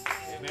thing out.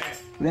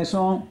 That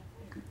song,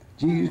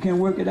 Jesus can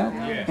work it out,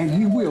 and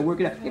he will work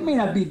it out. It may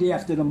not be day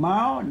after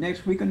tomorrow,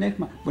 next week, or next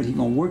month, but he's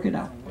going to work it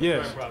out.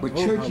 Yes. But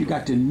church, you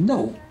got to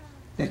know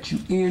that you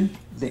in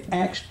the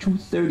Acts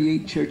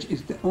 2:38 church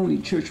is the only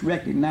church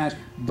recognized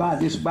by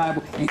this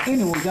Bible, and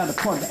anyone who's not a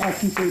part of the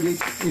Acts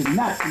 2:38 is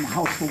not in the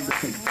household of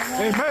faith.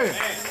 Amen.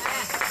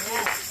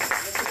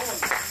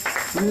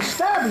 And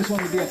established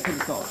on the day of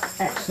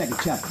Pentecost, Acts 2nd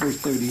chapter, verse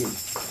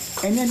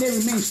 38. And then they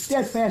remain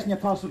steadfast in the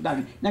apostles'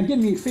 doctrine. Now give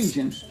me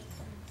Ephesians,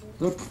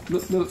 little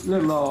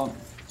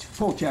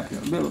 4th chapter, I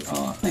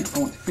think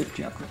on the 5th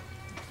chapter.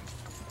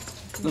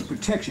 Little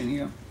protection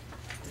here.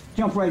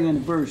 Jump right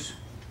into verse.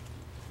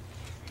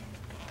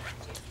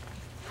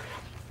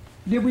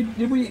 We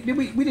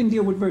didn't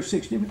deal with verse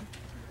 6, did we?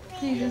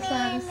 Ephesians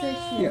 5 and 6.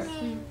 Yes.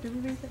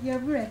 Yeah.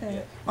 We read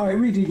that. All right,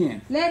 read it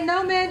again. Let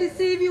no man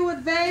deceive you with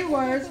vain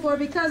words, for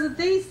because of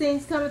these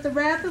things cometh the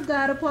wrath of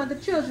God upon the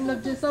children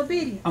of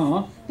disobedience.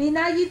 Be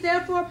not ye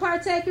therefore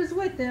partakers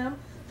with them,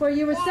 for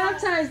ye were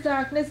sometimes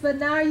darkness, but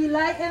now are ye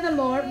light in the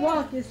Lord.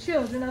 Walk as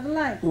children of the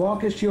light.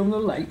 Walk as children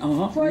of the light.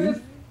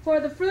 For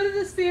the fruit of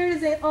the Spirit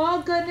is in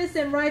all goodness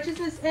and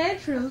righteousness and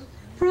truth,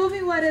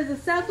 proving what is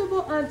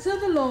acceptable unto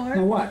the Lord.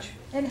 Now watch.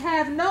 And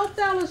have no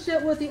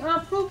fellowship with the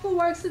unfruitful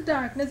works of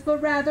darkness, but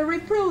rather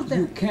reprove them.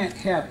 You can't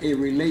have a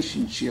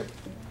relationship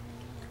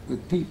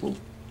with people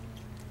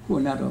who are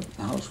not of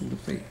the household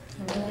of faith.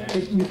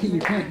 You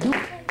can't do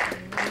it.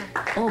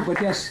 Oh, but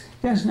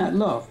that's not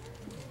love.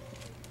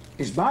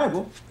 It's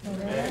Bible.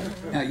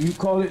 Now you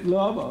call it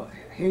love or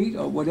hate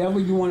or whatever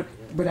you want,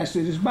 but I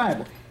said it's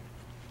Bible.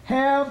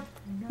 Have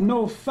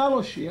no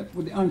fellowship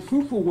with the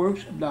unfruitful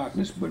works of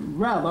darkness, but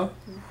rather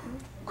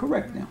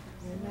correct them.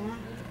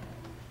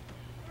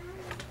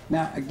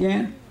 Now,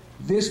 again,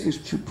 this is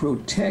to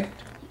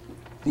protect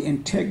the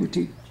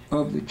integrity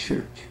of the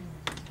church.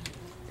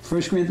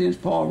 1 Corinthians,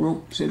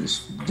 Paul said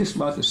it's just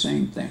about the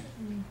same thing.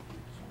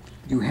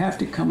 You have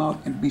to come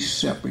out and be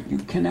separate. You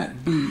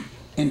cannot be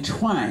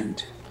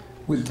entwined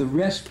with the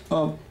rest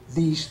of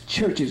these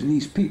churches and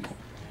these people.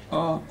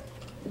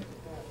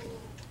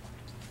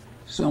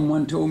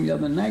 Someone told me the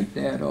other night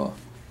that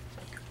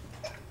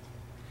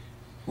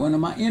one of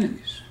my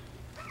enemies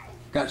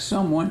got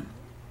someone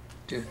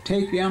to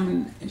take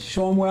them and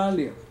show them where I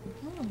live.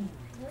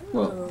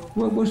 Well,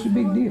 what's the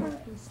big deal?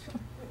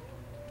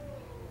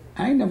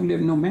 I ain't never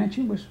lived in no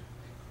mansion.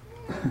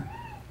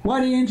 Why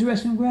are they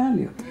interested in where I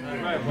live?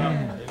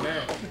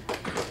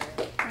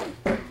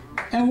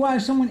 And why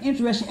is someone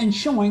interested in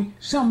showing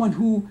someone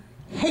who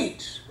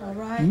hates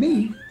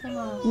me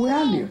where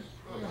I live?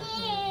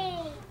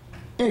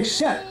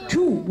 Except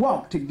to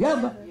walk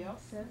together,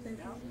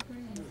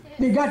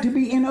 they got to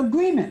be in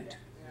agreement.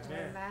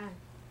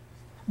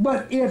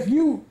 But if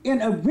you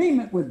in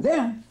agreement with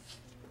them,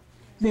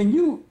 then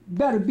you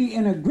better be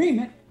in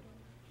agreement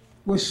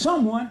with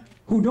someone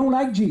who don't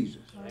like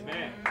Jesus.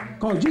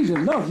 Because Jesus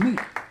loves me.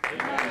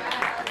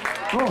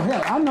 Oh,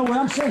 hell, I know what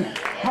I'm saying.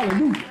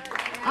 Hallelujah.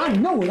 I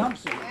know what I'm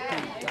saying.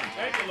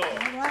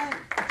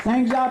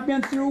 Things I've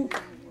been through,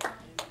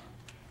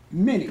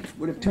 many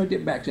would have turned their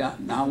backs out.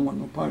 Now I don't want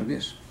no part of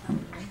this.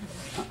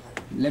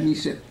 Let me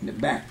sit in the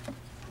back.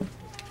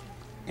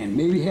 And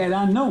maybe had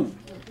I known,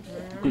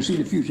 could see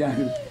the future, I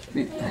could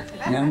be,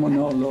 and I'm going to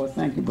know, Lord,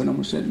 thank you, but I'm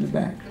going to sit in the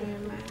back.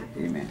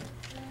 Amen.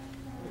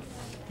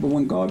 But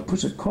when God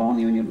puts a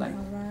calling in your life,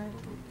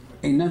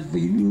 ain't nothing for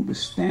you to do but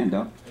stand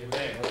up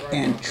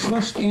and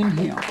trust in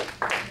Him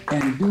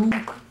and do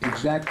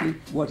exactly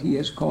what He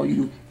has called you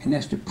to do, and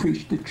that's to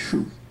preach the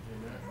truth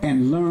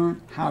and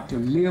learn how to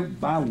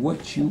live by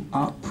what you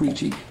are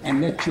preaching,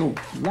 and let your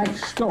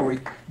life story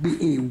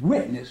be a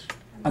witness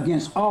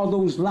against all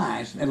those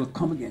lies that will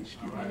come against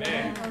you.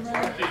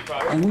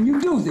 And when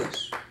you do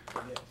this,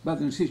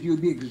 brothers and sisters, you'll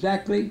be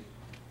exactly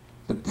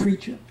the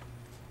preacher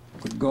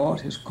that God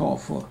has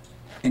called for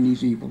in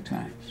these evil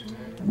times.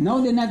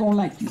 No, they're not going to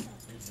like you.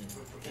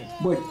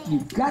 But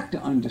you've got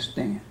to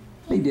understand,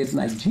 They didn't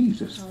like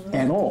Jesus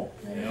at all.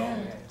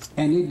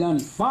 And they done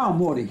far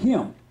more to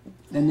him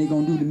than they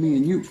going to do to me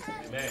and you.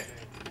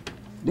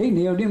 They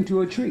nailed him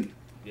to a tree.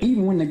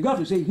 Even when the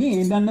governor said he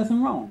ain't done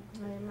nothing wrong.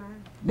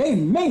 They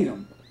made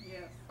him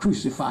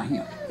crucify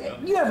him.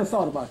 You ever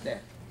thought about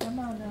that?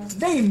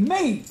 They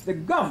made the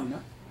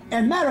governor,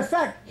 and matter of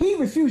fact, he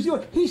refused to do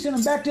it. He sent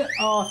him back to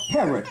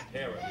Herod.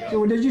 So,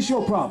 well, that's just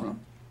your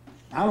problem.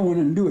 I don't want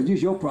him to do it, it's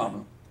just your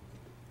problem.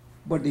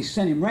 But they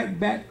sent him right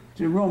back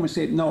to the Romans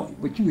and said, no,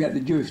 but you have the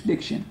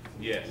jurisdiction.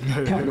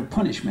 Capital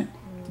punishment.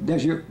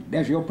 That's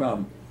your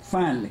problem.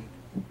 Finally,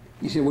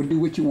 he said, well, do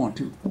what you want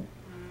to.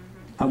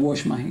 I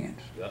wash my hands.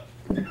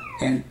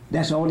 And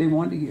that's all they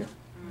wanted to hear.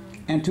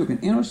 And took an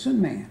innocent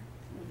man,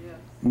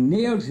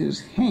 nailed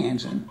his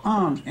hands and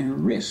arms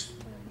and wrists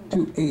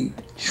to a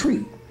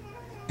tree,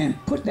 and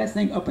put that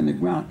thing up in the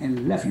ground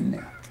and left him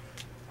there.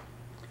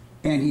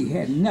 And he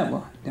had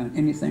never done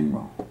anything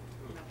wrong.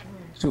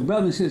 So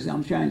brothers and sisters,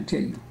 I'm trying to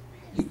tell you,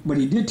 but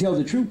he did tell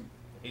the truth.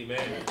 Amen.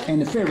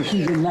 And the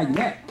Pharisees didn't like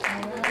that.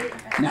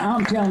 Now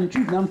I'm telling the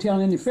truth, and I'm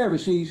telling the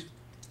Pharisees,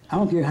 I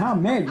don't care how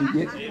mad you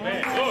get,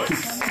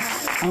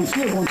 I'm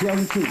still going to tell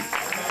the truth.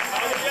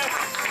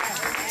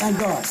 Thank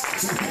God.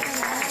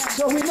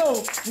 So we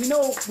know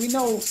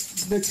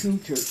the true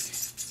church.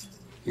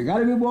 You got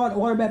to be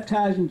water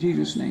baptized in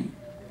Jesus' name,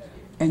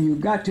 and you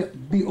got to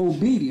be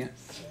obedient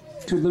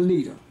to the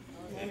leader.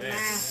 Amen.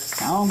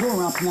 I don't go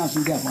around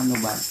pronouncing death on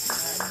nobody,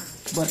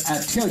 but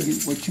I tell you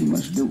what you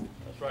must do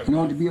in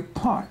order to be a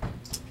part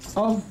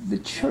of the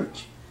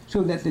church,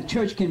 so that the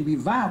church can be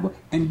viable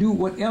and do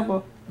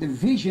whatever the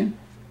vision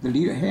the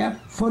leader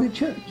have for the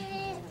church.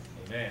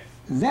 Amen.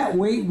 That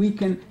way we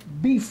can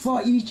be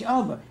for each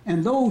other,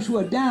 and those who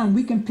are down,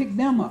 we can pick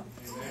them up.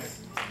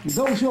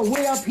 Those who are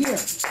way up here,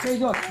 praise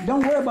God,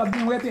 don't worry about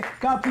being way up here.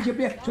 God put you up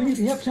here so you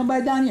can help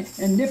somebody down here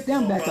and lift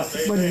them back up.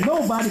 But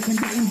nobody can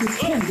be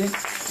independent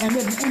and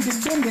live an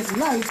independent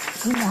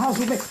life in the house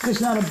of faith.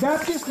 It's not a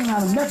Baptist, it's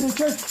not a Methodist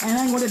church, and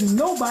I ain't going to let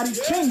nobody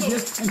change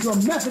this into a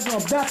Methodist or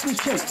a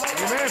Baptist church.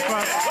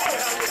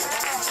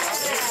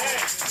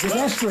 Get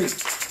that straight.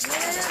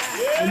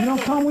 And you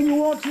don't come when you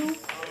want to.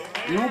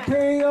 You don't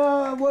pay,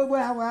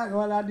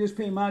 well, I just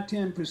pay my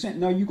 10%.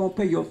 No, you're going to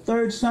pay your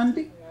third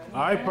Sunday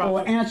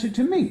or answer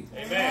to me.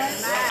 Amen.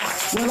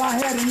 Well, I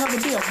had another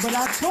bill, but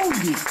I told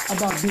you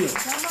about bills.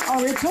 I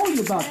already told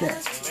you about that.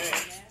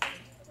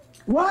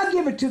 Why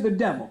give it to the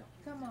devil?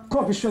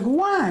 Corporate struggle,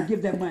 why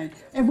give that money?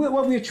 And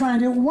what we're trying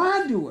to do,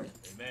 why do it?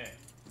 Amen.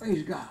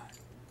 Praise God.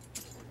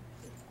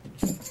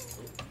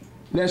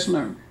 Let's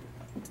learn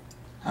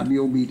how to be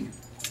obedient.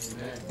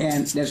 Amen.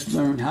 And let's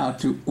learn how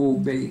to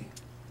obey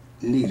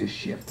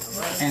leadership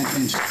and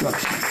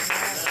instruction.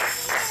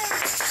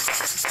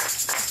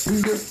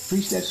 Peter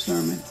preached that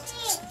sermon,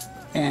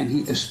 and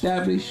he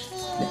established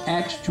the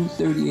Acts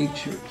 2:38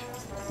 church.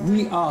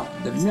 We are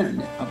the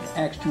remnant of the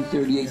Acts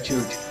 2:38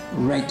 church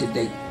right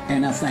today,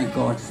 and I thank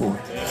God for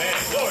it. Amen.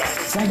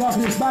 Thank God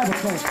for this Bible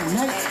class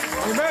tonight.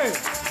 Amen.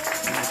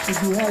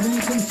 If you have any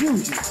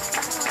confusion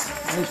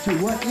as to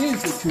what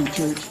is the true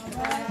church,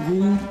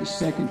 read the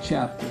 2nd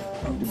chapter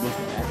of the book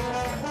of Acts.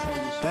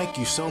 Thank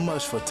you so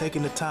much for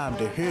taking the time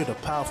to hear the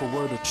powerful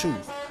word of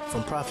truth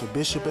from Prophet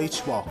Bishop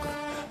H. Walker.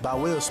 By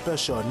way of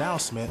special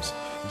announcements,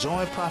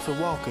 join Prophet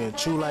Walker in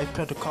True Life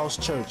Pentecost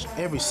Church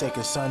every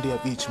second Sunday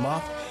of each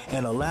month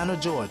in Atlanta,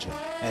 Georgia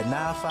at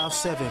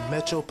 957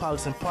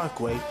 Metropolitan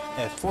Parkway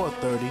at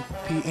 4:30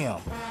 p.m.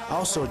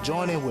 Also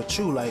join in with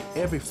True Light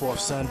every 4th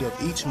Sunday of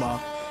each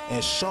month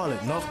in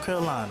Charlotte, North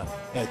Carolina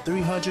at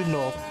 300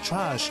 North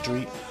Tryon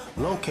Street,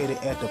 located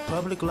at the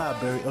Public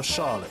Library of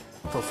Charlotte.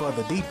 For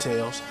further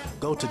details,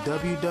 go to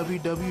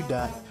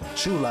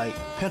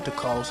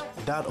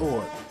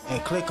www.truelightpentecost.org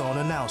and click on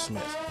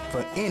announcements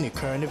for any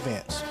current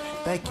events.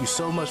 Thank you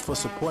so much for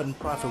supporting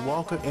Prophet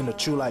Walker in the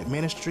True Light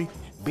Ministry.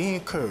 Be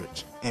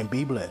encouraged and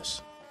be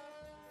blessed.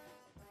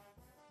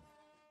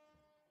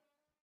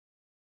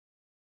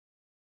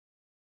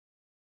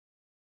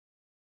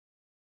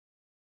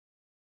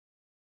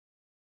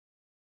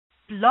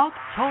 Blog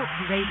Talk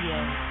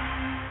Radio.